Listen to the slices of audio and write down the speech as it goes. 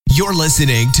You're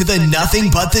listening to the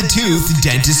Nothing But the Tooth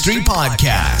Dentistry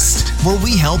Podcast, where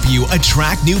we help you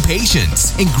attract new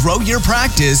patients and grow your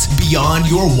practice beyond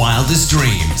your wildest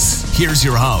dreams. Here's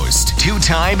your host,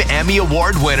 two-time Emmy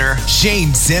Award winner,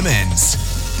 Shane Simmons.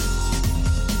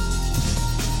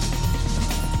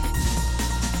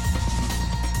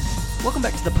 Welcome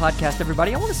back to the podcast,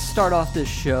 everybody. I want to start off this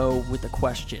show with a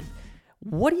question.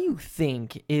 What do you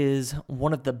think is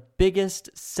one of the biggest,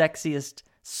 sexiest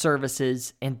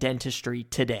services in dentistry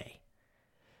today?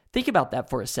 Think about that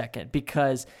for a second,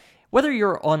 because whether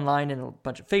you're online in a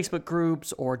bunch of Facebook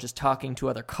groups or just talking to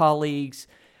other colleagues,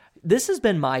 this has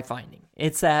been my finding.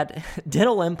 It's that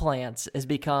dental implants has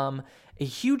become a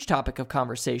huge topic of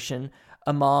conversation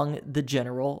among the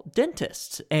general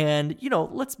dentists. And,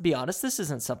 let's be honest, this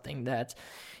isn't something that's,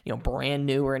 brand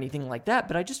new or anything like that,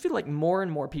 but I just feel like more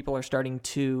and more people are starting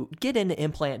to get into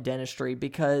implant dentistry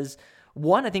because,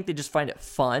 one, I think they just find it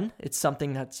fun. It's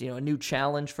something that's, a new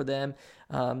challenge for them.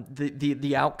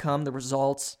 The outcome, the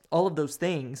results, all of those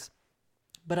things.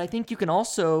 But I think you can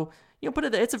also,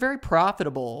 it's a very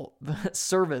profitable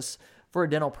service for a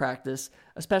dental practice,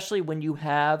 especially when you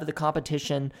have the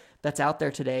competition that's out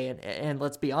there today. And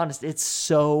let's be honest, it's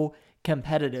so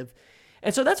competitive.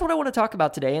 And so that's what I want to talk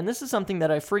about today. And this is something that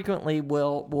I frequently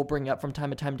will bring up from time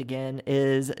to time again,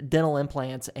 is dental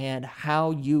implants and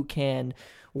how you can,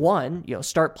 one,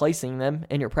 start placing them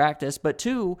in your practice. But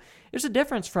two, there's a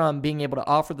difference from being able to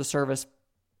offer the service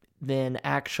than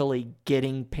actually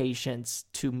getting patients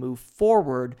to move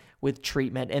forward with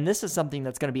treatment. And this is something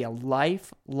that's going to be a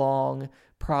lifelong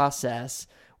process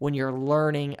when you're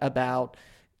learning about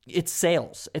it's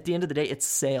sales. At the end of the day, it's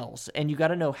sales. And you got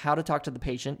to know how to talk to the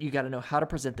patient. You got to know how to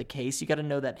present the case. You got to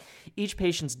know that each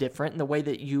patient's different, and the way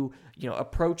that you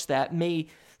approach that may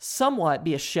somewhat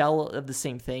be a shell of the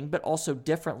same thing, but also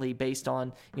differently based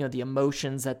on, the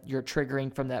emotions that you're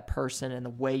triggering from that person and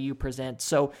the way you present.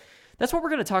 So that's what we're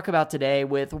going to talk about today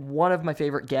with one of my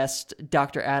favorite guests,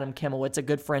 Dr. Adam Kimowitz, a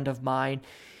good friend of mine.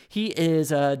 He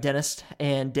is a dentist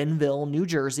in Denville, New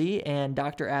Jersey, and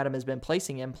Dr. Adam has been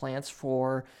placing implants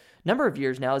for a number of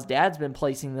years now. His dad's been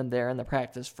placing them there in the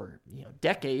practice for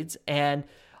decades, and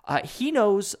he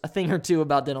knows a thing or two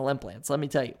about dental implants, let me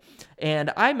tell you.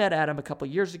 And I met Adam a couple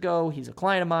years ago. He's a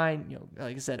client of mine,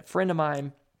 like I said, a friend of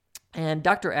mine, and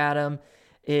Dr. Adam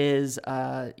is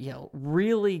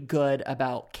really good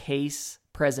about case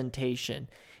presentation,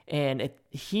 and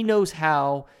he knows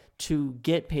how to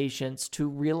get patients to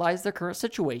realize their current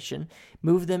situation,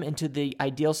 move them into the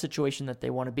ideal situation that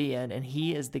they want to be in, and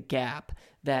he is the gap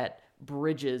that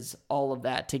bridges all of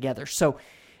that together. So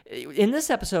in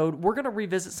this episode, we're going to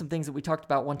revisit some things that we talked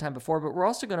about one time before, but we're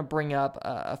also going to bring up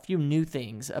a few new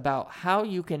things about how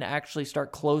you can actually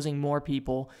start closing more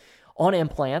people on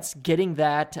implants, getting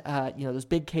that, those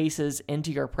big cases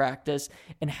into your practice,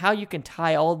 and how you can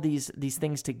tie all these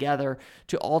things together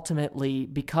to ultimately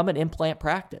become an implant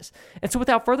practice. And so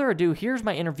without further ado, here's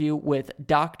my interview with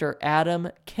Dr. Adam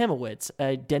Kimowitz,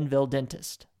 a Denville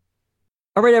dentist.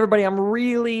 All right, everybody, I'm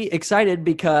really excited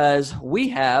because we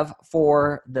have,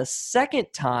 for the second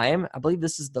time, I believe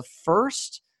this is the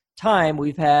first time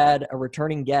we've had a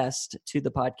returning guest to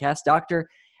the podcast, Dr.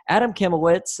 Adam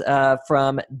Kimowitz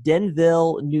from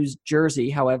Denville, New Jersey.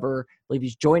 However, I believe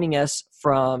he's joining us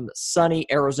from sunny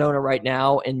Arizona right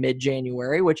now in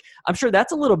mid-January, which I'm sure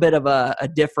that's a little bit of a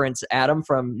difference, Adam,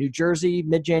 from New Jersey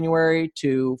mid-January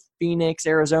to Phoenix,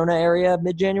 Arizona area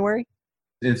mid-January.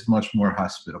 It's much more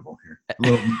hospitable here.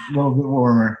 A little bit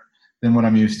warmer than what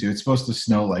I'm used to. It's supposed to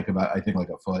snow like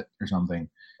a foot or something.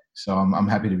 So I'm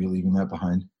happy to be leaving that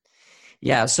behind.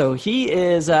 Yeah, so he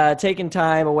is taking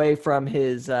time away from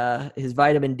his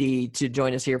vitamin D to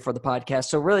join us here for the podcast.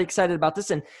 So really excited about this.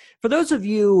 And for those of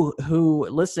you who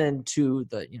listen to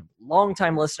the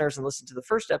longtime listeners and listen to the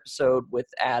first episode with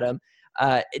Adam,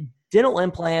 dental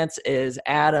implants is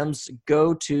Adam's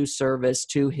go-to service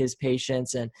to his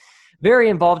patients, and very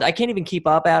involved. I can't even keep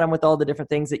up, Adam, with all the different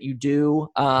things that you do.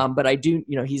 But I do,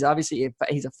 he's obviously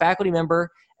he's a faculty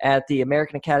member at the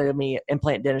American Academy of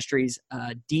Implant Dentistry's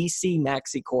DC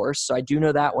Maxi course. So I do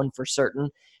know that one for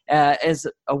certain, as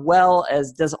well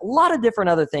as does a lot of different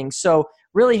other things. So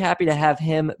really happy to have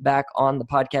him back on the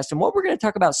podcast. And what we're going to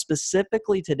talk about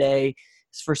specifically today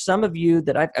is, for some of you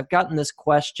that I've gotten this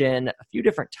question a few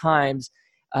different times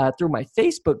through my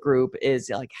Facebook group, is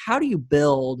like, how do you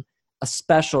build a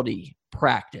specialty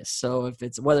practice? So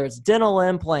whether it's dental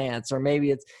implants or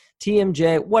maybe it's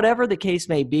TMJ, whatever the case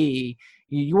may be,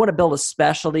 you want to build a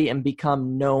specialty and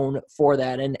become known for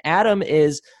that. And Adam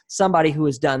is somebody who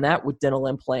has done that with dental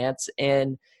implants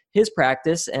in his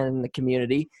practice and the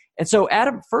community. And so,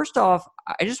 Adam, first off,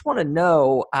 I just want to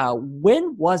know,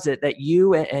 when was it that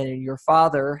you and your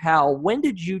father, Hal, when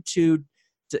did you two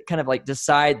kind of like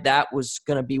decide that was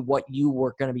going to be what you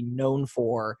were going to be known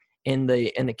for in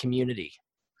the community?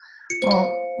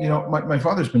 Well, my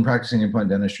father's been practicing implant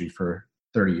dentistry for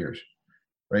 30 years,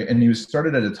 right? And he was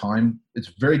started at a time, it's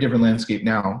a very different landscape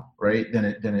now, right, than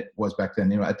it was back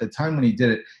then. At the time when he did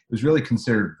it, it was really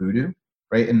considered voodoo,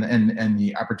 right? And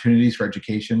the opportunities for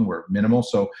education were minimal.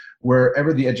 So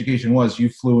wherever the education was, you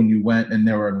flew and you went, and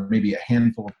there were maybe a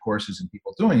handful of courses and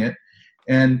people doing it.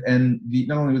 And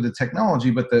not only with the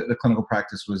technology, but the clinical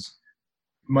practice was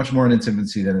much more in its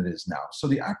infancy than it is now. So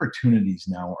the opportunities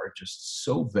now are just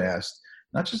so vast,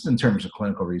 not just in terms of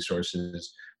clinical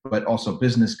resources, but also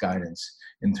business guidance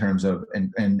in terms of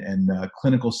and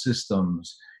clinical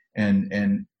systems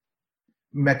and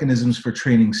mechanisms for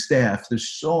training staff.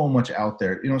 There's so much out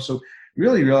there, so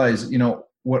really realize,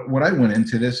 what I went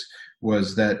into this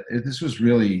was that this was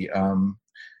really,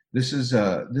 this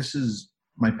is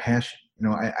my passion.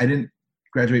 I didn't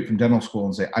graduate from dental school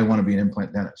and say, I want to be an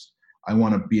implant dentist. I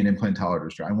want to be an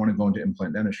implantologist. I want to go into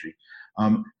implant dentistry.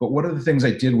 But one of the things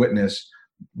I did witness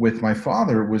with my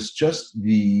father was just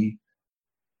the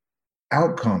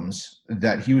outcomes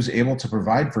that he was able to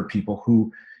provide for people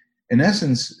who, in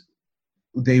essence,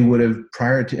 they would have,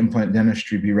 prior to implant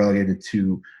dentistry, be relegated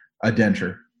to a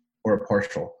denture or a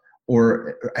partial,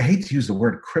 or I hate to use the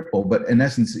word cripple, but in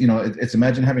essence, it's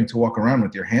imagine having to walk around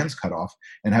with your hands cut off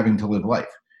and having to live life.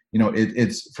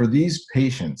 It's for these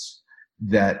patients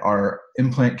that are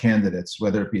implant candidates,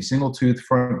 whether it be single tooth,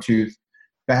 front tooth,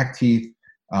 back teeth,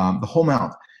 the whole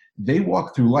mouth. They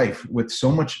walk through life with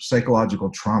so much psychological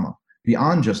trauma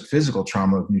beyond just physical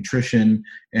trauma of nutrition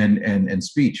and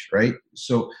speech, right?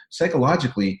 So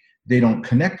psychologically, they don't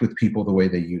connect with people the way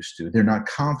they used to. They're not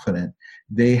confident.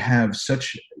 They have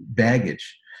such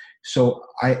baggage. So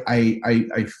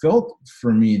I felt,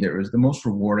 for me, that was the most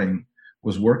rewarding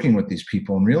was working with these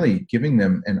people and really giving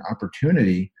them an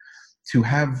opportunity to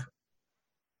have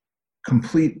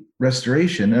complete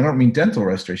restoration. And I don't mean dental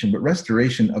restoration, but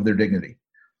restoration of their dignity,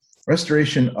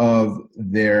 restoration of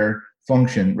their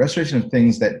function, restoration of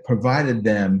things that provided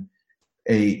them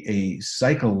a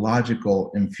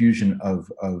psychological infusion of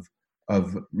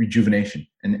rejuvenation.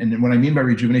 And what I mean by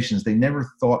rejuvenation is they never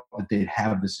thought that they'd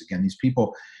have this again. These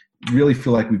people really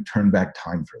feel like we've turned back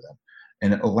time for them.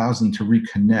 And it allows them to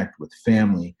reconnect with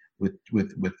family, with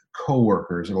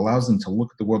coworkers. It allows them to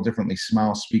look at the world differently,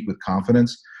 smile, speak with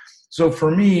confidence. So for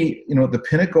me, the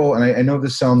pinnacle, and I know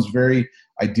this sounds very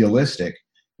idealistic,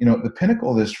 the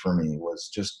pinnacle of this for me was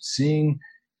just seeing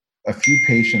a few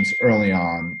patients early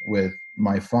on with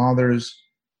my father's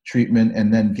treatment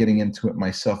and then getting into it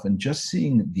myself and just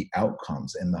seeing the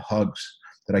outcomes and the hugs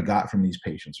that I got from these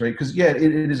patients, right? Because, it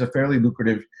is a fairly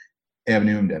lucrative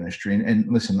avenue in dentistry. And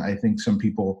listen, I think some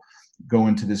people go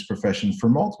into this profession for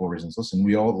multiple reasons. Listen,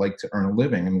 we all like to earn a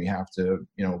living and we have to,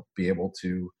 be able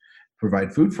to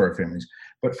provide food for our families.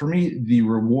 But for me, the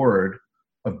reward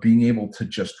of being able to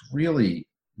just really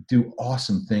do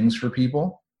awesome things for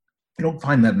people, you don't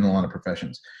find that in a lot of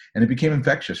professions. And it became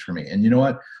infectious for me. And you know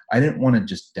what? I didn't want to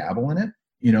just dabble in it,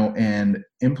 and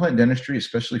implant dentistry,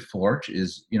 especially full arch,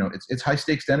 is, it's high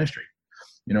stakes dentistry.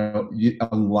 A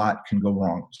lot can go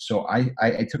wrong. So I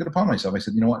took it upon myself. I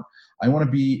said, you know what? I want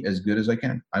to be as good as I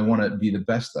can. I want to be the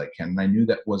best that I can. And I knew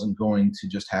that wasn't going to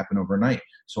just happen overnight.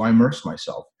 So I immersed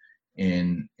myself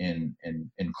in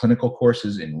clinical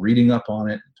courses, in reading up on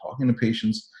it, talking to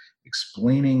patients,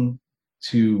 explaining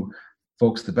to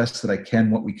folks the best that I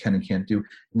can, what we can and can't do,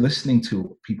 listening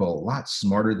to people a lot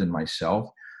smarter than myself.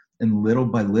 And little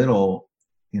by little,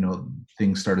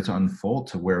 things started to unfold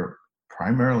to where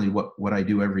primarily what I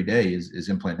do every day is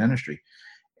implant dentistry.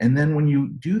 And then when you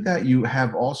do that, you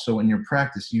have also in your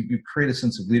practice, you create a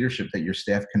sense of leadership that your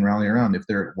staff can rally around. If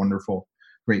they're wonderful,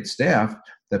 great staff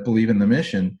that believe in the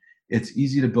mission, it's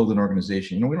easy to build an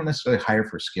organization. We don't necessarily hire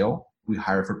for skill, we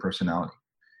hire for personality.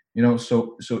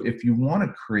 So if you want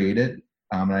to create it,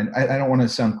 and I don't want to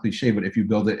sound cliche, but if you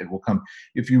build it, it will come.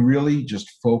 If you really just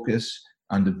focus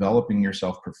on developing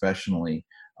yourself professionally,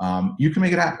 you can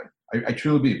make it happen. I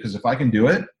truly believe, because if I can do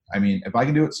it, if I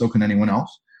can do it, so can anyone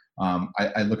else.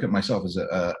 I look at myself as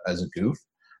a goof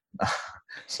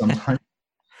sometimes,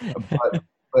 but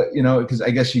because I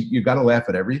guess you got to laugh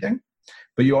at everything,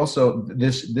 but you also,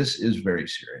 this is very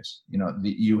serious.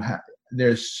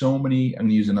 There's so many, I'm going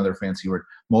to use another fancy word,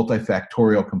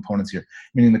 multifactorial components here,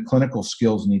 meaning the clinical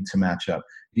skills need to match up.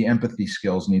 The empathy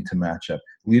skills need to match up.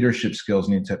 Leadership skills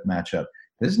need to match up.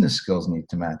 Business skills need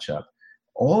to match up.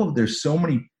 There's so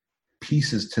many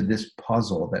pieces to this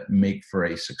puzzle that make for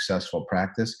a successful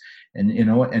practice. And,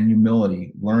 and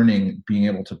humility, learning, being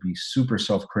able to be super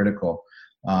self-critical,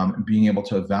 being able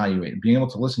to evaluate, being able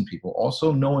to listen to people,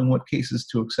 also knowing what cases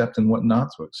to accept and what not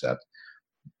to accept,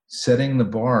 setting the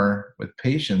bar with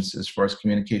patients as far as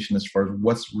communication, as far as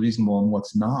what's reasonable and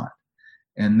what's not.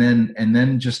 And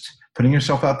then just putting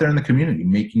yourself out there in the community,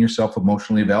 making yourself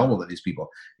emotionally available to these people.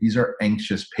 These are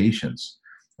anxious patients,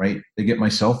 right? They get my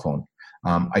cell phone.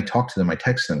 I talk to them, I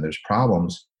text them, there's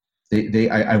problems.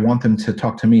 I want them to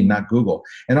talk to me, not Google.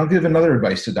 And I'll give another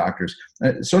advice to doctors.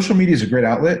 Social media is a great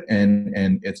outlet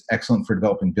and it's excellent for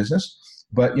developing business.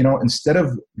 But, instead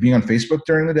of being on Facebook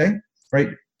during the day, right,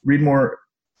 read more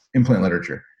implant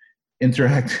literature,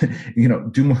 interact,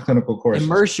 do more clinical courses.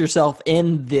 Immerse yourself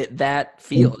in that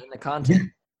field, in the content.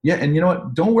 Yeah. And you know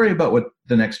what? Don't worry about what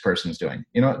the next person's doing.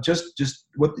 Just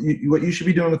what you should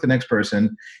be doing with the next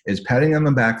person is patting them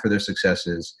on the back for their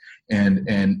successes and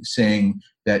saying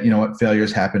that,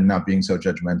 failures happen, not being so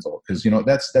judgmental. Because,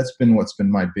 that's been what's been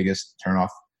my biggest turnoff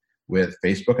with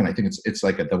Facebook. And I think it's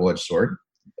like a double-edged sword.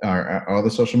 All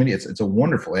the social media, it's a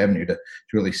wonderful avenue to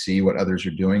really see what others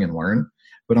are doing and learn.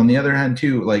 But on the other hand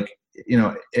too,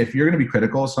 if you're going to be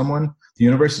critical of someone, the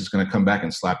universe is going to come back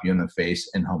and slap you in the face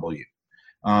and humble you.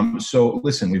 So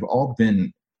listen, we've all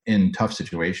been in tough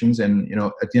situations, and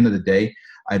at the end of the day,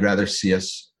 I'd rather see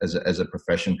us as a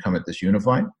profession come at this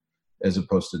unified as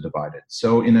opposed to divided.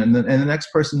 So and the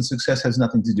next person's success has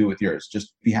nothing to do with yours.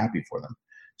 Just be happy for them.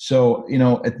 So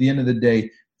at the end of the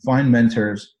day, find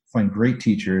mentors, find great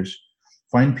teachers,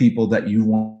 find people that you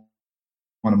want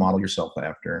to model yourself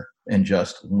after, and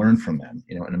just learn from them.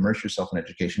 And immerse yourself in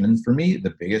education. And for me,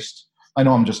 the biggest, I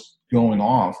know I'm just going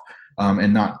off.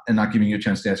 And not giving you a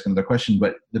chance to ask another question,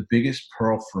 but the biggest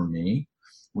pearl for me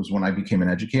was when I became an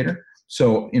educator.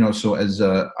 So, as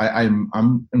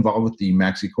I'm involved with the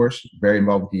Maxi course, very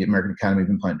involved with the American Academy of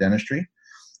Implant Dentistry.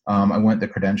 I went the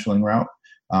credentialing route.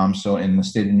 So in the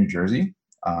state of New Jersey,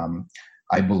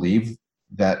 I believe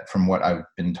that from what I've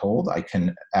been told, I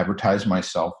can advertise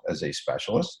myself as a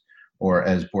specialist or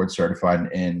as board certified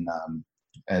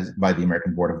by the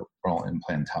American Board of Oral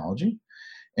Implantology.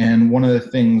 And one of the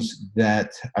things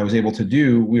that I was able to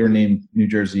do, we were named New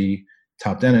Jersey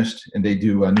Top Dentist, and they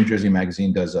do, New Jersey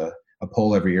Magazine does a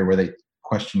poll every year where they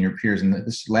question your peers. And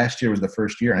this last year was the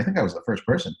first year, and I think I was the first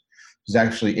person who was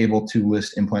actually able to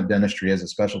list implant dentistry as a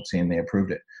specialty, and they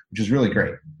approved it, which is really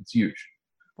great. It's huge.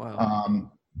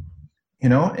 Wow. At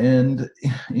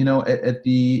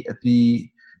the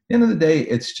end of the day,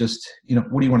 it's just,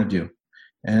 what do you want to do?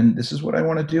 And this is what I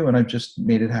want to do. And I've just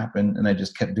made it happen. And I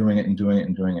just kept doing it and doing it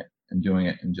and doing it and doing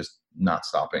it and just not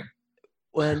stopping.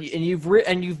 Well, and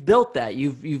you've built that.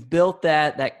 You've built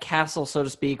that castle, so to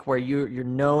speak, where you're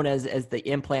known as the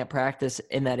implant practice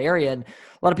in that area. And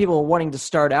a lot of people are wanting to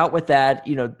start out with that.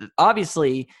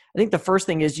 Obviously, I think the first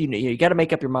thing is you got to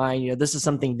make up your mind. This is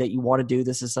something that you want to do.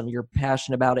 This is something you're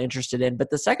passionate about, interested in. But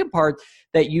the second part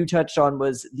that you touched on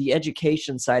was the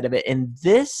education side of it, and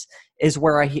this is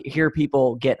where I hear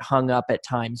people get hung up at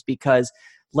times because.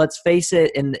 Let's face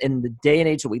it, in the day and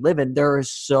age that we live in, there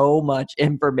is so much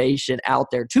information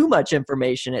out there, too much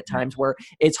information at times where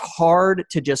it's hard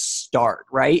to just start,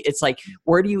 right? It's like,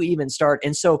 where do you even start?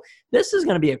 And so this is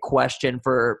going to be a question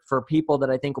for people that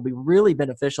I think will be really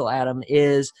beneficial, Adam,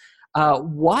 is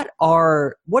what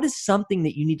is something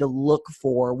that you need to look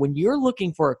for when you're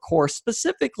looking for a course,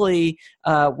 specifically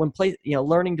when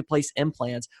learning to place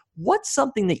implants? What's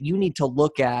something that you need to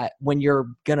look at when you're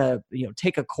gonna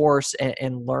take a course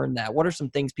and learn that? What are some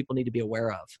things people need to be aware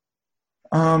of?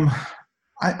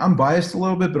 I'm biased a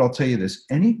little bit, but I'll tell you this: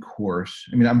 any course.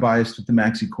 I mean, I'm biased with the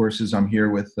Maxi courses. I'm here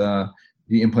with the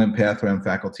Implant Pathway. I'm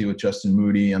faculty with Justin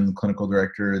Moody. I'm the clinical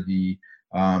director of the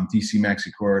DC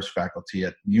Maxi course, faculty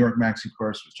at New York Maxi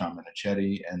course with John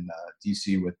Minichetti, and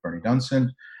DC with Bernie Dunson.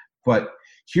 But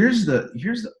here's the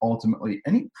ultimately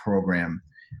any program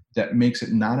that makes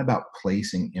it not about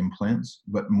placing implants,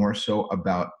 but more so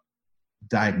about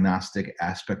diagnostic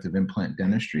aspect of implant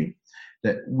dentistry,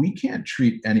 that we can't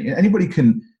treat anybody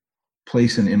can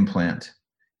place an implant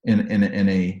in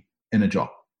a jaw,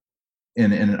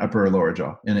 in an upper or lower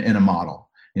jaw, in a model.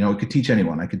 It could teach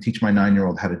anyone. I could teach my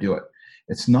 9-year-old how to do it.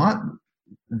 It's not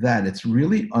that. It's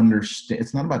really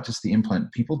it's not about just the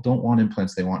implant. People don't want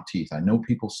implants. They want teeth. I know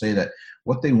people say that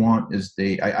what they want is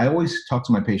I always talk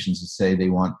to my patients and say they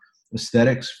want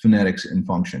aesthetics, phonetics, and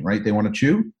function, right? They want to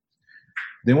chew,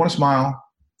 they want to smile,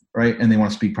 right? And they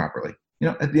want to speak properly,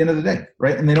 at the end of the day,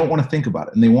 right? And they don't want to think about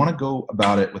it. And they want to go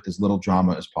about it with as little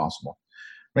drama as possible,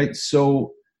 right?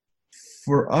 So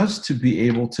for us to be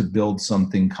able to build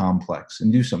something complex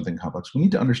and do something complex, we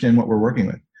need to understand what we're working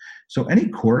with. So any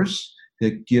course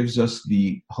that gives us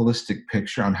the holistic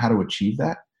picture on how to achieve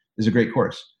that is a great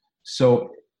course.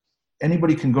 So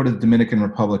anybody can go to the Dominican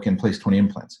Republic and place 20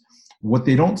 implants. What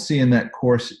they don't see in that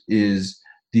course is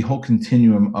the whole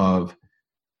continuum of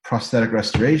prosthetic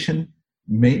restoration,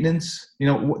 maintenance.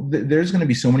 There's going to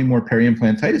be so many more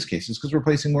peri-implantitis cases because we're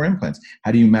placing more implants.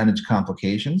 How do you manage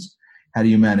complications? How do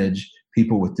you manage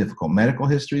people with difficult medical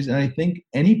histories? And I think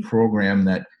any program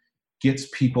that gets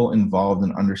people involved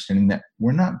in understanding that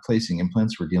we're not placing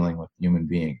implants, we're dealing with human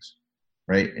beings,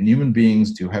 right? And human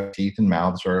beings do have teeth and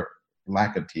mouths or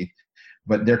lack of teeth,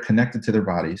 but they're connected to their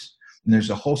bodies. And there's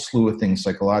a whole slew of things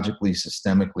psychologically,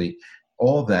 systemically,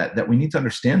 all that we need to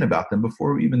understand about them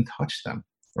before we even touch them,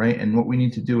 right? And what we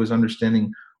need to do is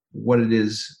understanding what it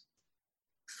is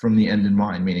from the end in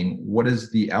mind, meaning what is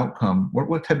the outcome,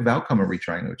 what type of outcome are we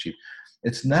trying to achieve?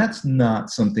 That's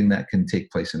not something that can take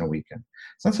place in a weekend.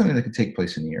 It's not something that can take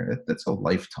place in a year. That's a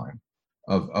lifetime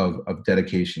of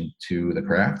dedication to the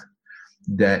craft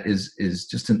that is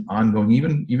just an ongoing,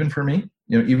 even for me,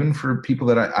 even for people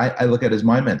that I look at as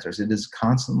my mentors, it is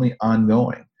constantly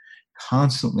ongoing,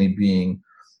 constantly being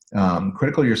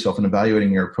critical of yourself and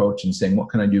evaluating your approach and saying, what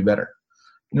can I do better?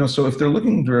 So if they're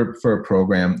looking for a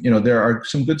program, there are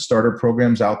some good starter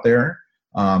programs out there.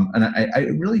 And I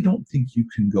really don't think you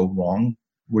can go wrong.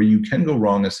 Where you can go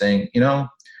wrong is saying, I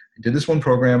did this one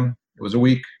program, it was a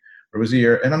week, or it was a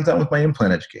year, and I'm done with my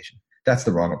implant education. That's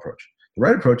the wrong approach. The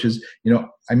right approach is,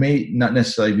 I may not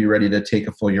necessarily be ready to take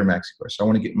a full year maxi course. So I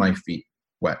want to get my feet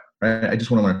wet, right? I just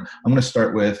want to learn. I'm going to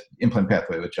start with Implant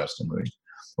Pathway with Justin Moody,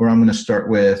 or I'm going to start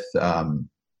with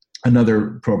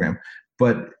another program.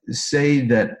 But say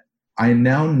that I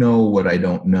now know what I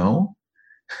don't know,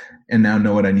 and now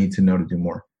know what I need to know to do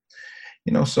more.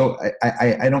 So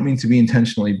I don't mean to be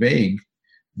intentionally vague,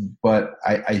 but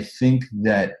I think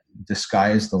that the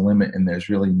sky is the limit, and there's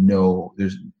really no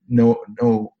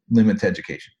limit to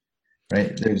education,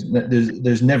 right?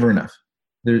 There's never enough.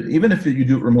 Even if you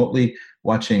do it remotely,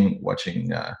 watching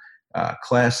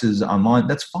classes online,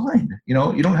 that's fine. You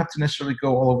don't have to necessarily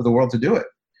go all over the world to do it,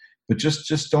 but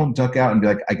just don't duck out and be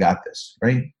like, I got this,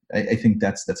 right? I think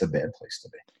that's a bad place to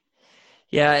be.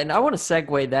 Yeah, and I want to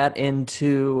segue that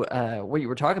into what you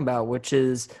were talking about, which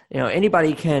is,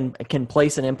 anybody can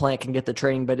place an implant, can get the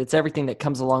training, but it's everything that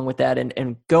comes along with that,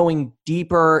 and going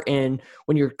deeper in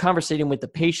when you're conversating with the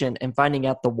patient and finding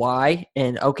out the why,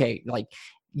 and okay, like,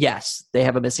 yes, they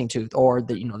have a missing tooth, or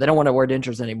they don't want to wear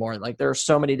dentures anymore. Like, there are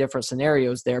so many different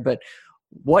scenarios there, but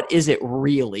what is it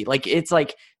really? Like, it's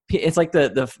like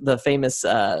the famous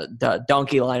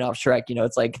donkey line off Shrek.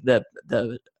 It's like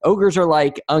the ogres are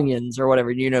like onions or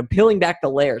whatever, peeling back the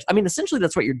layers. I mean, essentially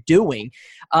that's what you're doing.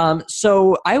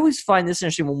 So I always find this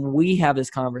interesting when we have this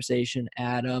conversation,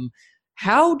 Adam.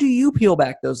 How do you peel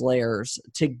back those layers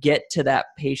to get to that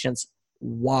patient's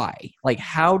why? Like,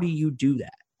 how do you do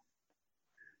that?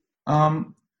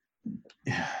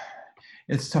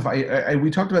 It's tough.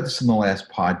 We talked about this in the last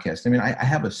podcast. I mean, I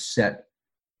have a set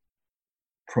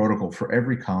protocol for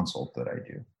every consult that I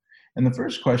do. And the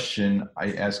first question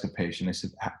I ask a patient, I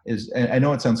said, I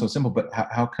know it sounds so simple, but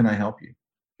how can I help you?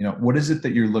 What is it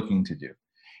that you're looking to do?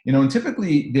 And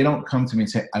typically they don't come to me and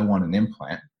say, I want an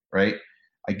implant, right?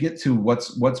 I get to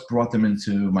what's brought them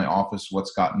into my office,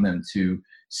 what's gotten them to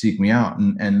seek me out.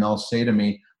 And they'll say to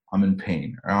me, I'm in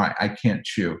pain, or I can't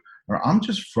chew, or I'm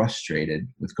just frustrated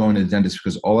with going to the dentist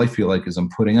because all I feel like is I'm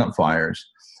putting out fires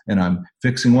and I'm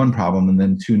fixing one problem and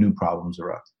then two new problems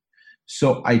erupt.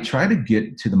 So I try to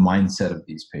get to the mindset of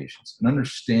these patients and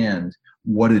understand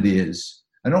what it is.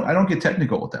 I don't get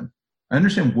technical with them. I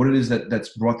understand what it is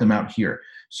that's brought them out here.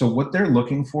 So what they're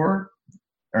looking for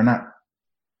are not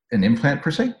an implant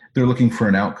per se. They're looking for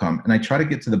an outcome. And I try to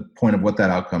get to the point of what that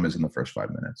outcome is in the first 5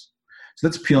 minutes. So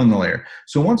that's peeling the layer.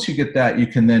 So once you get that, you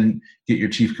can then get your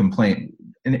chief complaint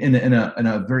in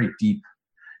a very deep,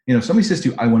 somebody says to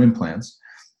you, I want implants.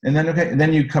 And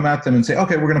then you come at them and say,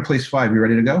 okay, we're going to place 5. You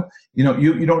ready to go?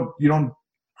 You don't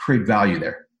create value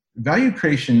there. Value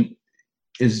creation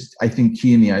is, I think,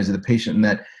 key in the eyes of the patient, in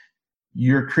that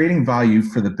you're creating value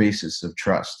for the basis of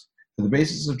trust,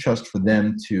 for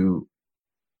them to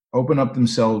open up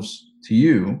themselves to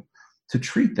you, to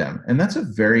treat them. And that's a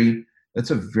very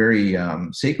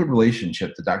sacred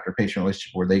relationship, the doctor-patient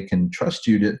relationship, where they can trust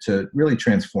you to really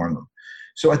transform them.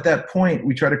 So at that point,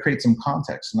 we try to create some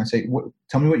context. And I say,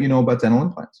 tell me what you know about dental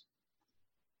implants.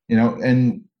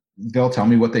 And they'll tell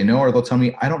me what they know, or they'll tell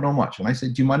me, I don't know much. And I say,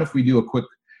 do you mind if we do a quick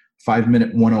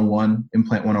 5-minute 101,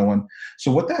 implant 101? So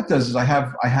what that does is I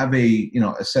have a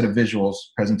set of visuals,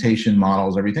 presentation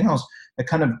models, everything else that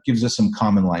kind of gives us some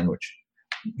common language.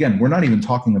 Again, we're not even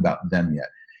talking about them yet.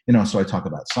 So I talk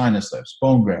about sinus lifts,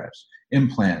 bone grafts,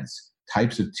 implants,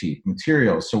 types of teeth,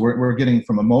 materials. So we're getting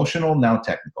from emotional, now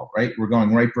technical, right? We're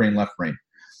going right brain, left brain.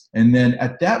 And then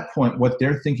at that point, what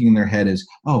they're thinking in their head is,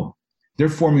 oh, they're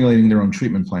formulating their own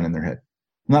treatment plan in their head.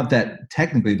 Not that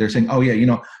technically they're saying, oh yeah,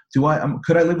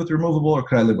 could I live with removable or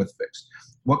could I live with fixed?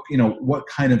 What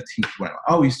kind of teeth?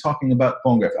 Oh, he's talking about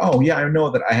bone graft. Oh yeah, I know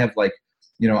that I have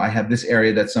I have this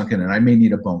area that's sunken and I may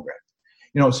need a bone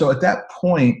graft. So at that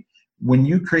point, when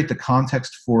you create the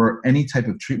context for any type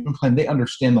of treatment plan, they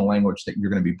understand the language that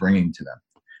you're going to be bringing to them,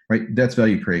 right? That's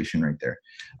value creation right there.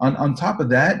 On top of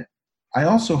that, I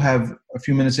also have a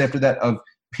few minutes after that of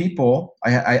people.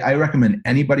 I recommend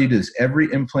anybody does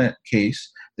every implant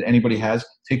case that anybody has,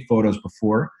 take photos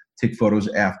before, take photos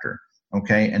after,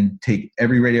 okay? And take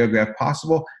every radiograph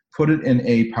possible, put it in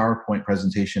a PowerPoint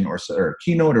presentation or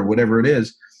keynote or whatever it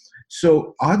is.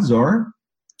 So odds are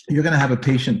you're going to have a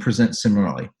patient present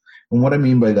similarly. And what I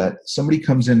mean by that, somebody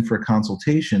comes in for a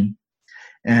consultation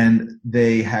and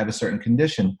they have a certain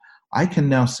condition. I can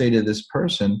now say to this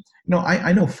person,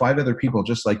 I know 5 other people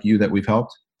just like you that we've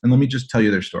helped, and let me just tell you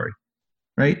their story,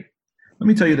 right? Let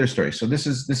me tell you their story. So this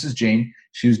is Jane.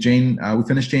 She was Jane. We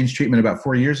finished Jane's treatment about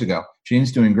 4 years ago.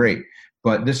 Jane's doing great,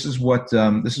 but this is what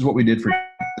we did for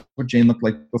what Jane looked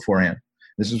like beforehand.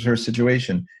 This is her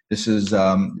situation. This was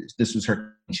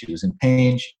her. She was in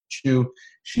pain.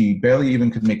 She barely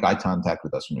even could make eye contact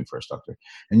with us when we first talked to her.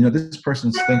 And this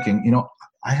person's thinking,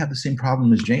 I have the same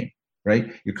problem as Jane,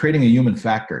 right? You're creating a human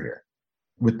factor here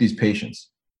with these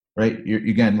patients, right?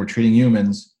 We're treating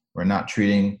humans. We're not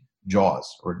treating jaws.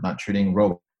 We're not treating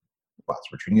robots.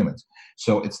 We're treating humans.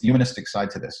 So it's the humanistic side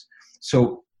to this.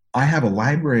 So I have a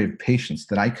library of patients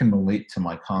that I can relate to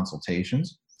my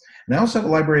consultations. And I also have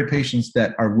a library of patients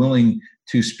that are willing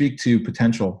to speak to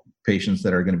potential patients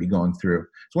that are going to be going through.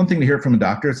 It's one thing to hear it from a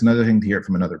doctor. It's another thing to hear it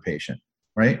from another patient,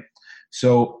 right?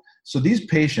 So these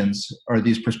patients are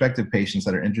these prospective patients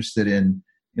that are interested in,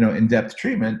 in-depth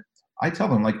treatment. I tell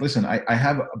them, listen, I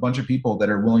have a bunch of people that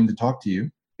are willing to talk to you.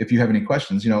 If you have any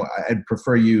questions, I'd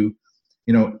prefer you,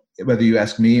 whether you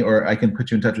ask me or I can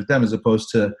put you in touch with them as opposed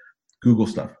to Google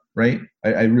stuff, right?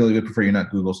 I really would prefer you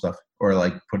not Google stuff or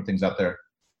put things out there,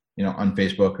 on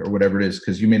Facebook or whatever it is,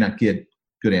 because you may not get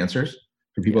good answers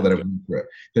for people that have been through it.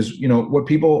 Because, what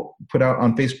people put out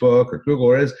on Facebook or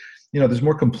Google is, there's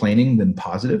more complaining than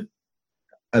positive.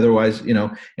 Otherwise,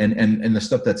 and the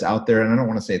stuff that's out there, and I don't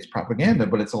want to say it's propaganda,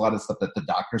 but it's a lot of stuff that the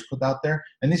doctors put out there.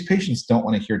 And these patients don't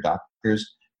want to hear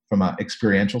doctors from an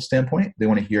experiential standpoint. They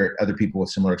want to hear other people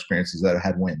with similar experiences that have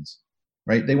had wins,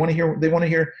 right? They want to hear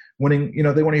winning,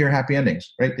 they want to hear happy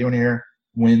endings, right? They want to hear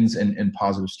wins and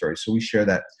positive stories. So we share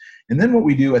that. And then what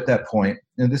we do at that point,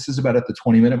 and this is about at the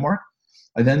 20-minute mark,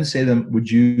 I then say to them, would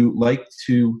you like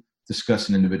to discuss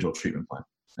an individual treatment plan?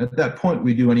 At that point,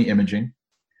 we do any imaging.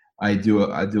 I do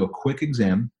a quick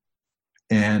exam,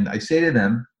 and I say to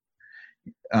them,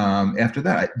 after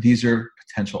that, these are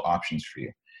potential options for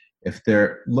you. If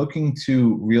they're looking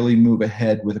to really move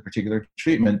ahead with a particular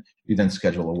treatment, you then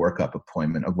schedule a workup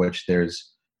appointment, of which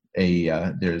there's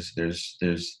about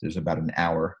an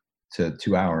hour to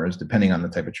 2 hours, depending on the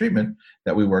type of treatment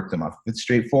that we work them off. If it's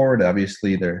straightforward,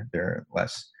 obviously they're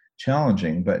less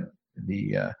challenging, but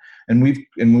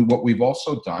what we've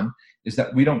also done is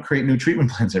that we don't create new treatment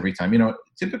plans every time.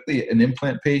 Typically an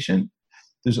implant patient,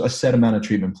 there's a set amount of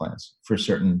treatment plans for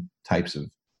certain types of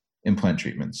implant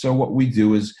treatment. So what we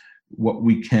do is what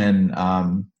we can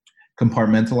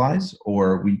compartmentalize,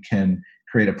 or we can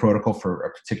create a protocol for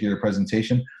a particular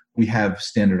presentation. We have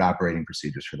standard operating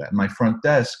procedures for that. In my front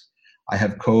desk, I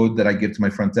have code that I give to my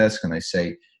front desk, and I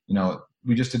say,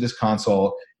 we just did this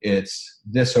console. It's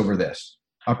this over this,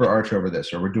 upper arch over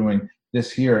this, or we're doing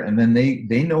this here. And then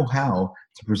they know how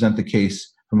to present the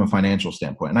case from a financial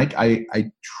standpoint. And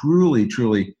I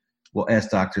truly will ask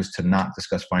doctors to not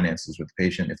discuss finances with the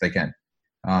patient if they can.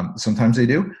 Sometimes they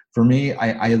do. For me,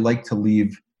 I like to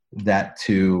leave that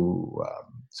to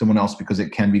someone else because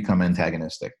it can become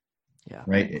antagonistic. Yeah.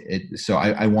 Right. So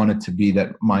I want it to be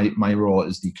that my role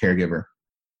is the caregiver,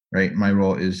 right? My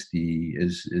role is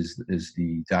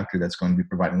the doctor that's going to be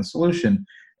providing the solution,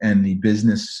 and the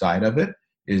business side of it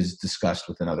is discussed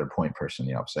with another point person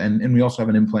in the office. And we also have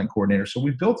an implant coordinator. So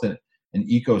we built an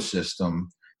ecosystem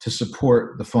to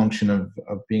support the function of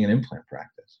being an implant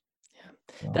practice.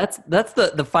 Yeah. That's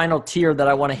the final tier that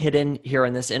I want to hit in here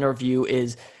in this interview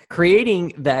is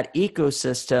creating that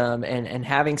ecosystem and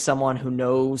having someone who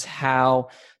knows how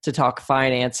to talk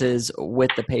finances with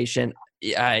the patient.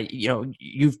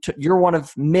 You're one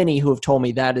of many who have told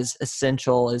me that is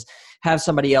essential, is have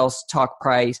somebody else talk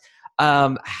price.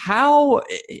 Do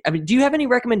you have any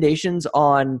recommendations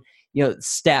on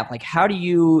staff, like how do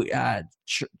you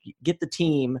get the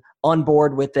team on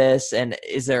board with this? And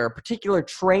is there a particular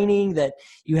training that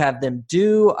you have them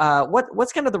do?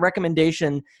 What's kind of the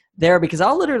recommendation there? Because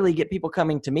I'll literally get people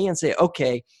coming to me and say,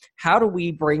 okay, how do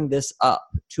we bring this up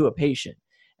to a patient?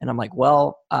 And I'm like,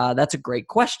 well, that's a great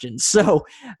question. So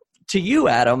to you,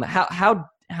 Adam,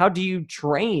 how do you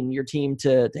train your team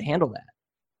to handle that?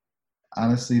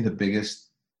 Honestly, the biggest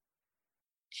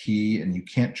key, and you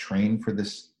can't train for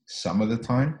this some of the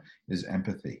time, is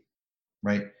empathy,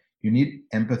 right? You need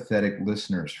empathetic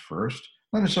listeners first,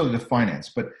 not necessarily the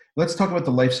finance, but let's talk about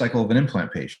the life cycle of an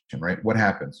implant patient, right? What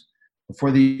happens?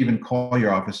 Before they even call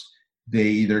your office, they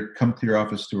either come to your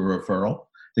office through a referral,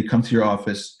 they come to your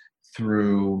office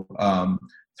through a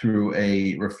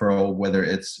referral, whether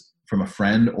it's from a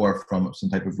friend or from some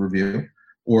type of review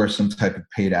or some type of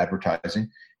paid advertising.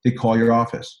 They call your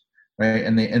office, right?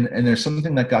 And there's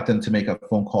something that got them to make a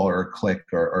phone call or a click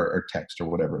or text or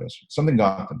whatever it is. Something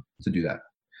got them to do that.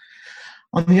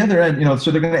 On the other end, so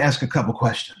they're going to ask a couple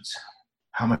questions.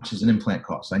 How much does an implant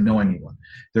cost? I know I need one.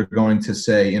 They're going to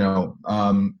say,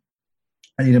 I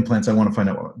need implants. I want to find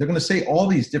out what. They're going to say all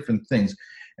these different things.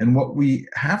 And what we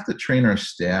have to train our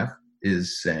staff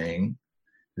is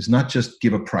not just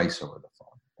give a price over the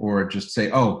phone or just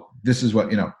say, oh, this is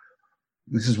what you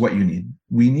need.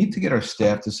 We need to get our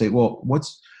staff to say, well,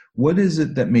 what is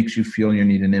it that makes you feel you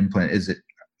need an implant? Is it,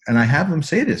 and I have them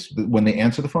say this when they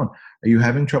answer the phone, are you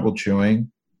having trouble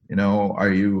chewing?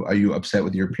 Are you upset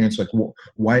with your appearance? Like,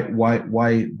 why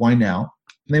now?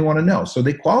 And they want to know. So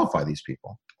they qualify these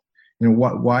people.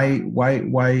 Why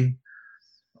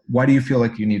do you feel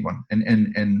like you need one?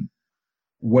 And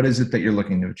what is it that you're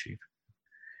looking to achieve?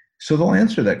 So they'll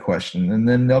answer that question, and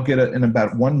then they'll get it in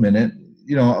about 1 minute.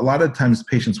 A lot of times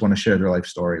patients want to share their life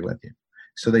story with you.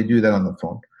 So they do that on the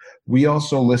phone. We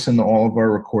also listen to all of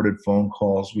our recorded phone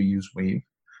calls. We use Weave.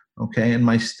 Okay. And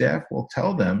my staff will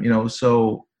tell them,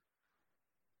 so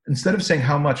instead of saying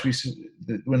how much,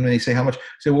 when they say how much,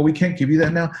 say, well, we can't give you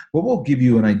that now, but we'll give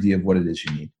you an idea of what it is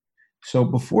you need. So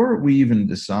before we even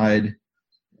decide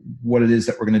what it is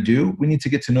that we're going to do, we need to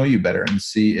get to know you better and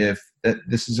see if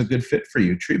this is a good fit for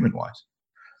you treatment-wise.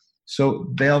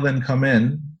 So they'll then come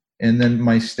in, and then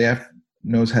my staff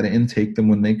knows how to intake them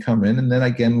when they come in. And then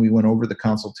again, we went over the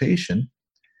consultation.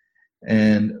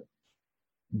 And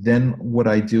then what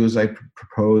I do is I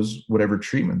propose whatever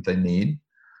treatment they need.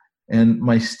 And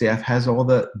my staff has all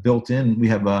that built in. We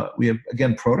have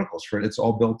again, protocols for it. It's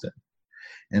all built in.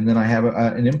 And then I have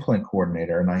an implant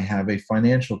coordinator, and I have a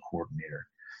financial coordinator.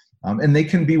 And they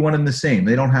can be one and the same.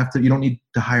 You don't need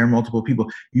to hire multiple people.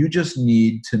 You just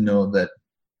need to know that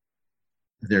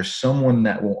there's someone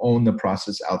that will own the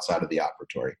process outside of the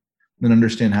operatory and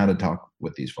understand how to talk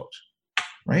with these folks,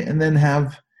 right? And then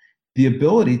have the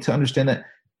ability to understand that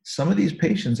some of these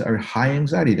patients are high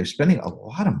anxiety. They're spending a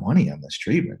lot of money on this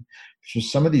treatment. So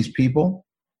some of these people,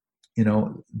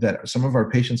 that some of our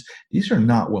patients, these are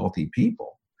not wealthy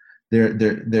people.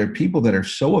 They're people that are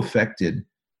so affected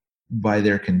by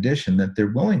their condition that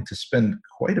they're willing to spend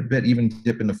quite a bit, even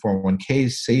dip into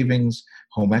 401ks, savings,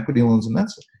 home equity loans. And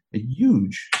that's a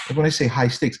huge, when I say high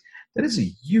stakes, that is a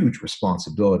huge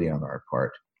responsibility on our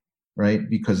part, right?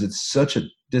 Because it's such a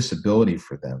disability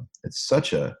for them. It's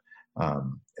such a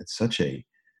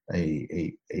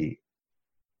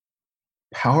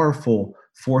powerful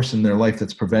force in their life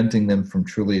that's preventing them from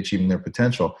truly achieving their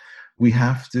potential. We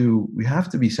have to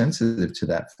be sensitive to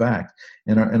that fact,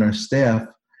 and our staff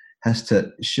has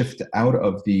to shift out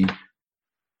of the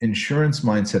insurance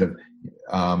mindset of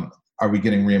are we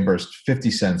getting reimbursed 50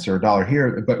 cents or $1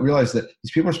 here, but realize that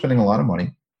these people are spending a lot of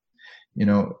money,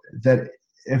 that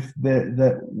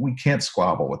we can't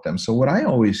squabble with them. So what I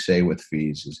always say with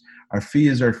fees is our fee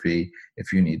is our fee.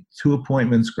 If you need 2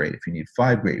 appointments, great. If you need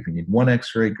 5, great. If you need 1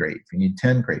 x-ray, great. If you need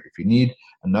 10, great. If you need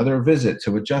another visit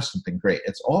to adjust something, great.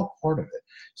 It's all part of it.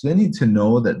 So they need to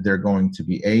know that they're going to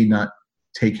be not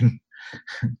taken.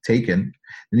 They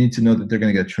need to know that they're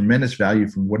going to get tremendous value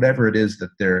from whatever it is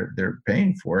that they're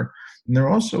paying for. And they're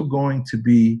also going to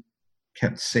be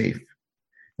kept safe.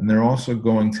 And they're also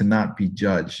going to not be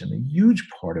judged. And a huge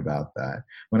part about that,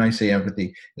 when I say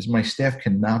empathy, is my staff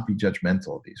cannot be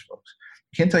judgmental of these folks.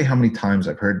 I can't tell you how many times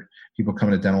I've heard people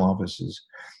come into dental offices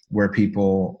where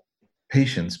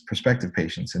patients, prospective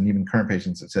patients, and even current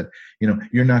patients that said, you're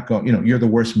the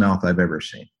worst mouth I've ever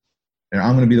seen.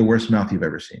 I'm going to be the worst mouth you've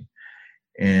ever seen.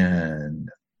 And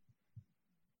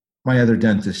my other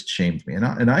dentist shamed me.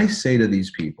 And I say to these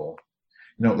people,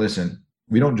 listen,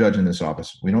 we don't judge in this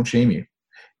office. We don't shame you.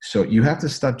 So you have to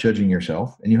stop judging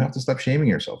yourself, and you have to stop shaming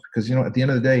yourself, because, at the end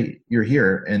of the day, you're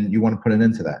here and you want to put an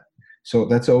end to that. So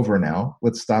that's over now.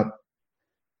 Let's stop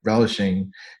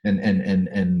relishing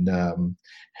and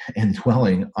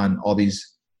dwelling on all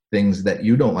these things that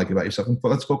you don't like about yourself. And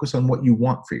let's focus on what you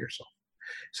want for yourself.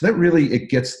 So that really, it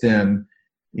gets them,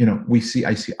 I see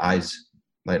eyes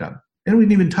light up, and we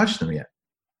didn't even touch them yet,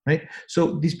 right?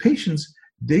 So these patients,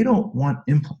 they don't want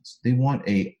implants. They want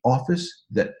a office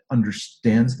that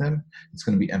understands them. It's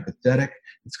going to be empathetic.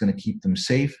 It's going to keep them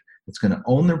safe. It's going to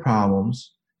own their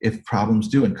problems if problems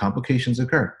do and complications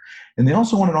occur. And they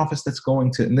also want an office that's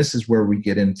going to, and this is where we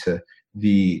get into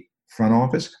the front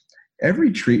office.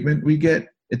 Every treatment we get,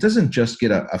 it doesn't just get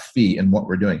a fee in what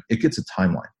we're doing. It gets a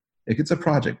timeline. It gets a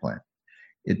project plan.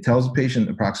 It tells the patient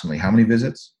approximately how many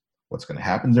visits, what's going to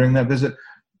happen during that visit,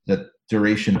 the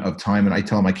duration of time. And I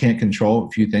tell them I can't control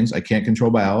a few things. I can't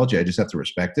control biology. I just have to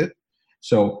respect it.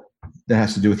 So that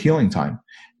has to do with healing time.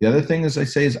 The other thing is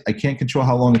I can't control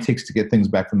how long it takes to get things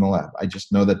back from the lab. I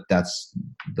just know that that's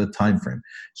the time frame.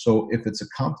 So if it's a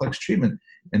complex treatment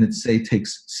and it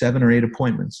takes 7 or 8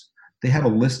 appointments, they have a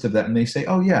list of that and they say,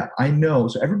 oh yeah, I know.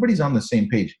 So everybody's on the same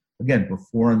page, again,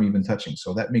 before I'm even touching.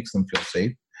 So that makes them feel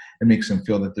safe. It makes them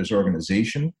feel that there's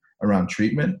organization around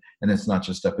treatment and it's not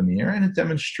just up in the air, and it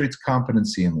demonstrates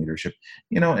competency and leadership.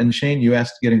 And Shane, you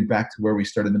asked, getting back to where we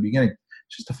started in the beginning,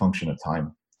 it's just a function of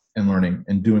time and learning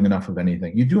and doing enough of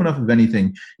anything. You do enough of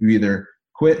anything, you either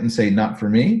quit and say, not for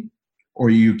me, or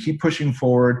you keep pushing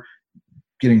forward,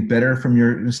 getting better from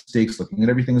your mistakes, looking at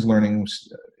everything as learning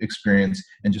experience,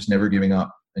 and just never giving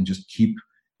up and just keep,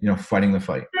 fighting the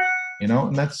fight,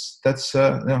 and that's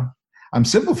I'm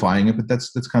simplifying it, but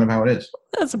that's kind of how it is.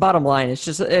 That's the bottom line. It's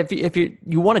just if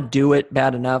you want to do it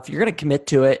bad enough, you're going to commit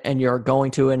to it, and you're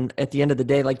going to. And at the end of the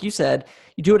day, like you said,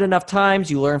 you do it enough times,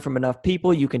 you learn from enough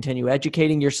people, you continue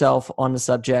educating yourself on the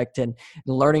subject and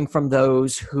learning from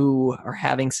those who are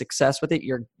having success with it.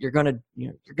 You're going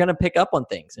to pick up on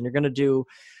things, and you're going to do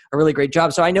a really great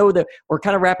job. So I know that we're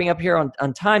kind of wrapping up here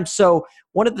on time. So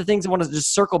one of the things I want to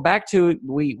just circle back to,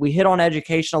 we hit on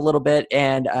education a little bit,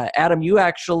 and Adam, you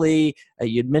actually,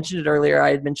 you'd mentioned it earlier,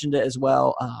 I had mentioned it as well.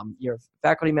 You're a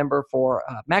faculty member for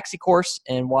MaxiCourse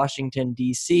in Washington,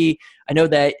 D.C. I know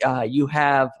that you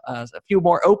have a few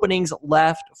more openings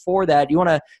left for that. You want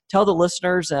to tell the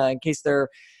listeners, in case they're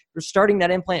starting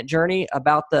that implant journey,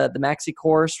 about the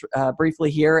MaxiCourse briefly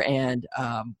here, and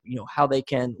how they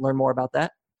can learn more about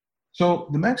that? So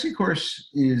the MaxiCourse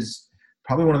is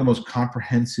probably one of the most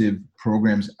comprehensive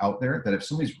programs out there, that if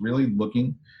somebody's really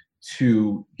looking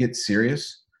to get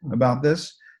serious about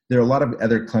this, there are a lot of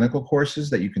other clinical courses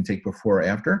that you can take before or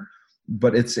after,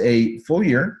 but it's a full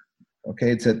year.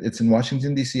 Okay. It's in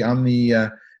Washington, D.C. I'm the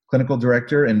clinical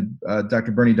director, and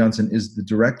Dr. Bernie Dunson is the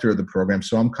director of the program.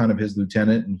 So I'm kind of his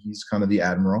lieutenant and he's kind of the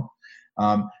admiral.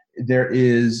 There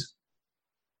is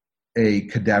a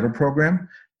cadaver program.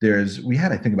 We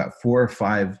had, I think, about 4 or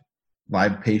 5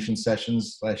 live patient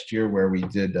sessions last year where we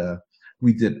did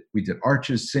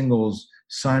arches, singles,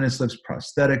 sinus lifts,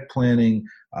 prosthetic planning,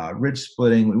 ridge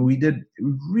splitting. We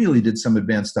really did some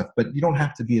advanced stuff, but you don't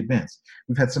have to be advanced.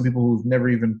 We've had some people who've never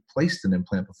even placed an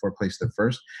implant before place their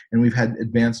first, and we've had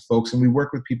advanced folks, and we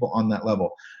work with people on that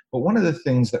level. But one of the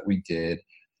things that we did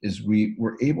is we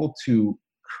were able to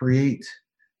create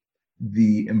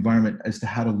the environment as to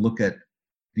how to look at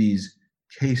these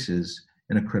cases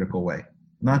in a critical way,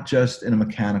 not just in a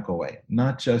mechanical way,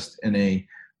 not just in a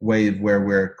way of where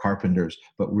we're carpenters,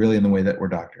 but really in the way that we're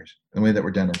doctors, in the way that we're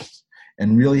dentists,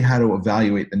 and really how to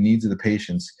evaluate the needs of the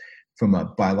patients from a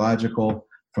biological,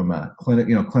 from a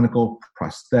clinical,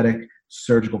 prosthetic,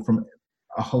 surgical, from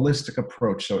a holistic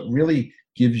approach. So it really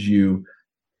gives you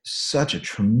such a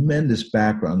tremendous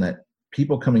background that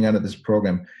people coming out of this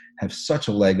program have such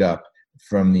a leg up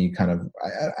from the kind of,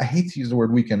 I hate to use the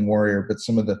word weekend warrior, but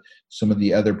some of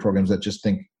the other programs that just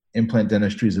think implant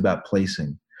dentistry is about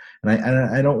placing. And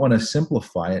I don't want to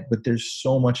simplify it, but there's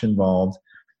so much involved.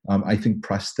 I think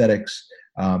prosthetics,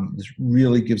 this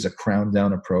really gives a crown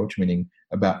down approach, meaning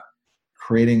about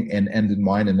creating an end in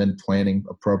mind and then planning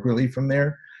appropriately from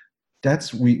there.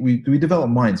 We develop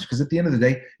minds, because at the end of the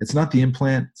day, it's not the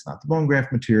implant, it's not the bone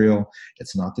graft material,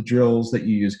 it's not the drills that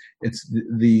you use. It's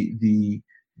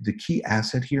the key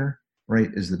asset here, right,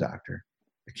 is the doctor.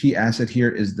 The key asset here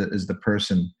is the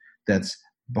person that's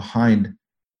behind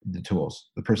the tools,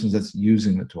 the person that's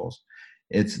using the tools.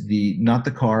 It's not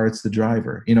the car, it's the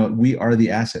driver. We are the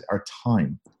asset, our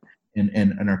time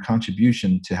and our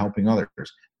contribution to helping others.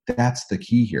 That's the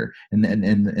key here. And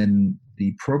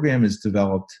the program is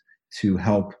developed to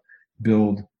help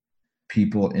build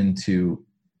people into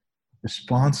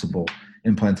responsible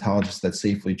implantologists that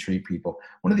safely treat people.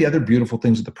 One of the other beautiful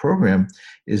things of the program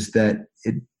is that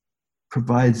it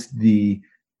provides the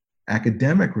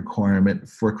academic requirement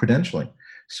for credentialing.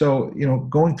 So,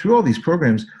 going through all these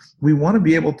programs, we want to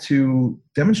be able to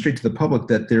demonstrate to the public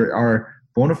that there are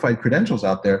bona fide credentials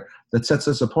out there that sets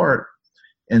us apart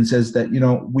and says that,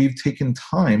 we've taken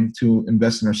time to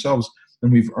invest in ourselves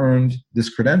and we've earned this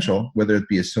credential, whether it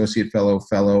be associate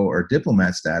fellow, or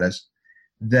diplomat status,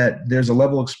 that there's a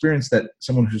level of experience that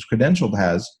someone who's credentialed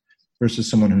has versus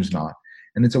someone who's not.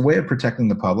 And it's a way of protecting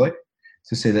the public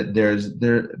to say that there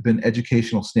have been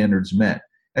educational standards met,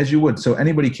 as you would. So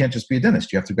anybody can't just be a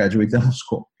dentist. You have to graduate dental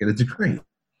school, get a degree,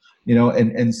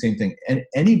 and same thing. And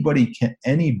anybody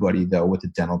though with a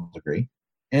dental degree,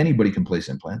 anybody can place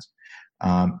implants.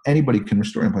 Anybody can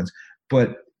restore implants.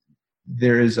 But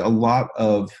there is a lot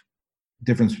of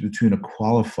difference between a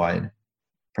qualified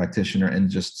practitioner and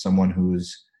just someone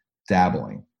who's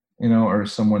dabbling, or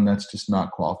someone that's just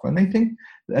not qualified. And I think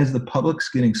as the public's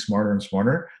getting smarter and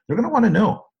smarter, they're going to want to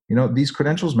know, these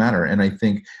credentials matter. And I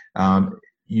think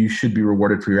you should be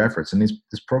rewarded for your efforts. And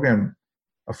this program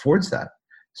affords that.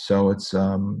 So it's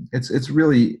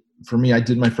really, for me, I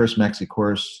did my first Maxi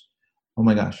course,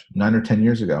 9 or 10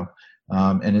 years ago.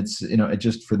 And it's, it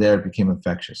just, for there, it became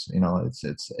infectious.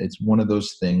 It's one of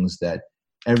those things that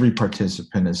every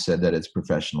participant has said that it's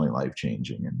professionally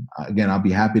life-changing. And again, I'll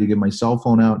be happy to give my cell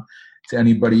phone out to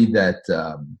anybody that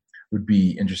would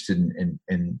be interested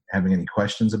in having any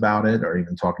questions about it, or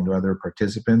even talking to other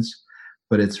participants.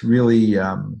 But it's really,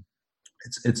 I've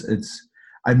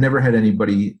never had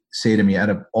anybody say to me, out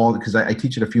of all, because I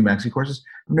teach at a few Maxi courses,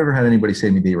 I've never had anybody say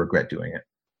to me they regret doing it.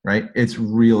 Right? It's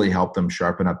really helped them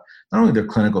sharpen up not only their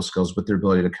clinical skills, but their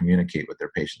ability to communicate with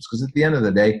their patients. Because at the end of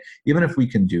the day, even if we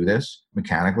can do this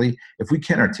mechanically, if we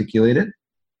can't articulate it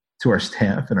to our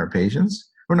staff and our patients,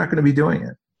 we're not going to be doing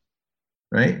it.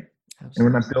 Right? Absolutely. And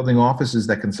we're not building offices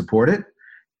that can support it.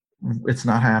 It's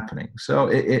not happening. So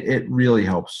it really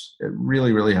helps. It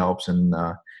really, really helps. And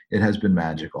it has been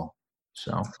magical.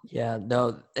 So yeah,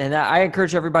 no, and I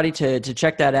encourage everybody to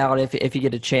check that out if you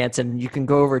get a chance, and you can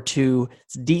go over to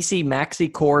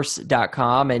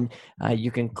dcmaxicourse.com and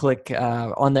you can click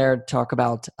on there, talk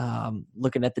about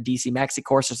looking at the DC Maxi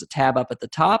course. There's a tab up at the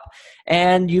top,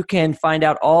 and you can find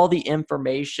out all the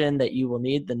information that you will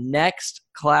need. The next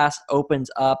class opens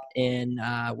up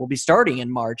will be starting in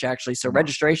March, actually. So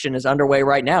registration is underway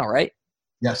right now, right?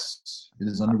 Yes, it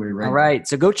is underway right now. All right,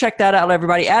 so go check that out,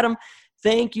 everybody. Adam,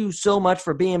 thank you so much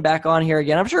for being back on here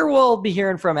again. I'm sure we'll be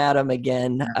hearing from Adam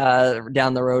again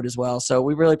down the road as well. So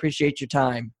we really appreciate your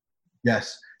time.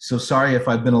 Yes. So sorry if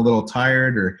I've been a little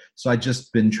tired, so I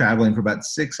just been traveling for about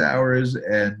 6 hours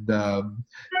and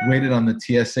waited on the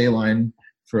TSA line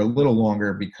for a little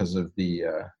longer because of the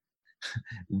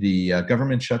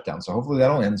government shutdown. So hopefully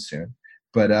that'll end soon.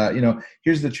 But,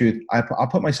 here's the truth. I'll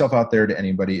put myself out there to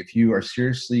anybody. If you are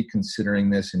seriously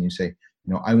considering this and you say,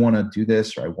 I want to do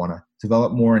this, or I want to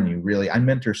develop more, and I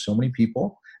mentor so many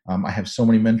people. I have so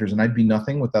many mentors, and I'd be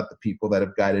nothing without the people that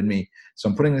have guided me. So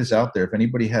I'm putting this out there. If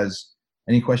anybody has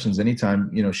any questions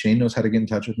anytime, Shane knows how to get in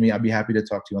touch with me. I'd be happy to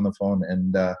talk to you on the phone.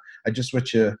 And I just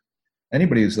wish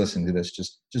anybody who's listening to this,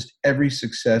 just every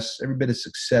bit of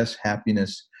success,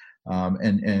 happiness,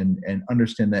 and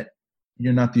understand that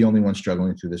you're not the only one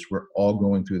struggling through this. We're all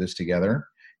going through this together,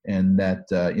 and that,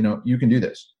 you can do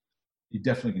this. You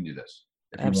definitely can do this.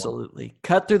 Absolutely.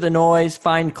 Cut through the noise,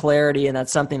 find clarity. And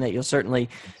that's something that you'll certainly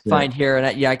find here.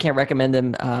 And I can't recommend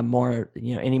them more,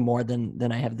 any more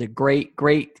than I have the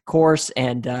great course.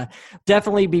 And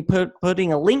definitely be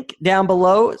putting a link down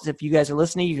below. If you guys are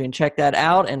listening, you can check that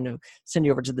out and send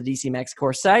you over to the DC Maxi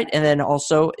course site. And then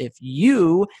also, if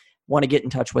you want to get in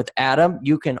touch with Adam,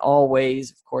 you can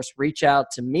always, of course, reach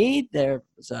out to me. There's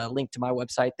a link to my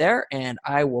website there, and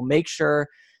I will make sure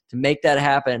to make that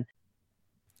happen.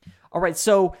 All right,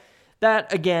 so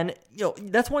that, again,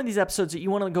 that's one of these episodes that you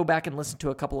want to go back and listen to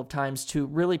a couple of times to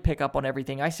really pick up on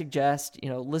everything. I suggest,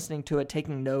 listening to it,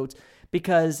 taking notes,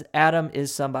 because Adam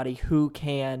is somebody who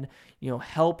can,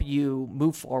 help you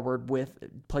move forward with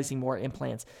placing more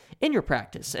implants in your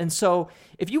practice. And so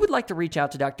if you would like to reach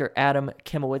out to Dr. Adam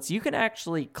Kimowitz, you can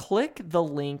actually click the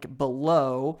link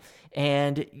below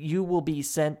and you will be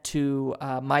sent to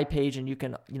my page, and you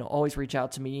can, always reach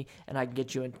out to me and I can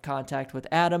get you in contact with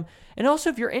Adam. And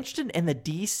also, if you're interested in the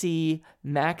DC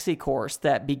Maxi course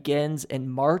that begins in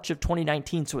March of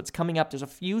 2019, so it's coming up, there's a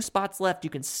few spots left. You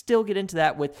can still get into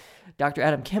that with Dr.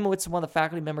 Adam Kimowitz, one of the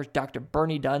faculty members. Dr.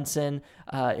 Bernie Dunson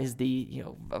is the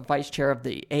vice chair of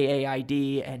the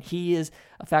AAID, and he is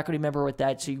a faculty member with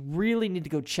that. So you really need to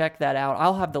go check that out.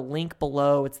 I'll have the link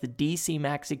below. It's the DC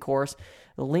Maxi course.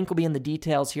 The link will be in the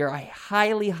details here. I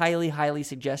highly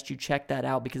suggest you check that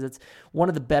out because it's one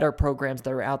of the better programs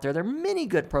that are out there. There are many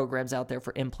good programs out there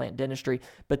for implant dentistry,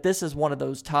 but this is one of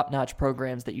those top-notch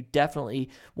programs that you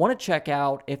definitely want to check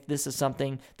out if this is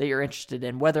something that you're interested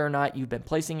in, whether or not you've been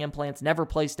placing implants, never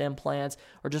placed implants,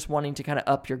 or just wanting to kind of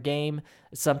up your game.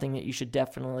 It's something that you should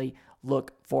definitely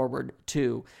look forward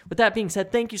to. With that being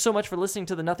said, thank you so much for listening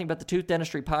to the Nothing But the Tooth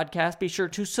Dentistry podcast. Be sure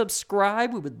to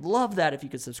subscribe. We would love that if you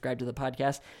could subscribe to the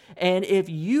podcast. And if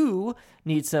you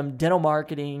need some dental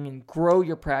marketing and grow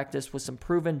your practice with some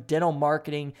proven dental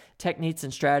marketing techniques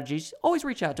and strategies, always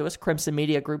reach out to us,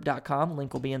 crimsonmediagroup.com.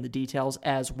 Link will be in the details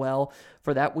as well.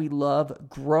 For that, we love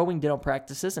growing dental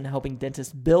practices and helping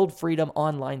dentists build freedom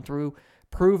online through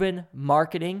proven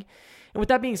marketing. And with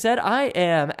that being said, I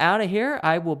am out of here.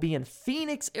 I will be in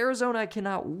Phoenix, Arizona. I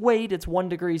cannot wait. It's 1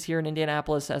 degree here in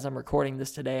Indianapolis as I'm recording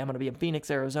this today. I'm going to be in Phoenix,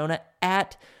 Arizona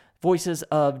at Voices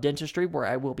of Dentistry, where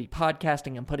I will be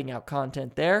podcasting and putting out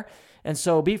content there. And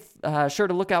so be sure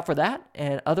to look out for that.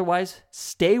 And otherwise,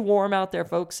 stay warm out there,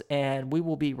 folks. And we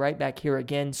will be right back here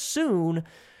again soon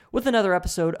with another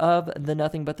episode of the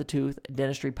Nothing But the Tooth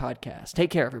Dentistry podcast. Take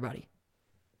care, everybody.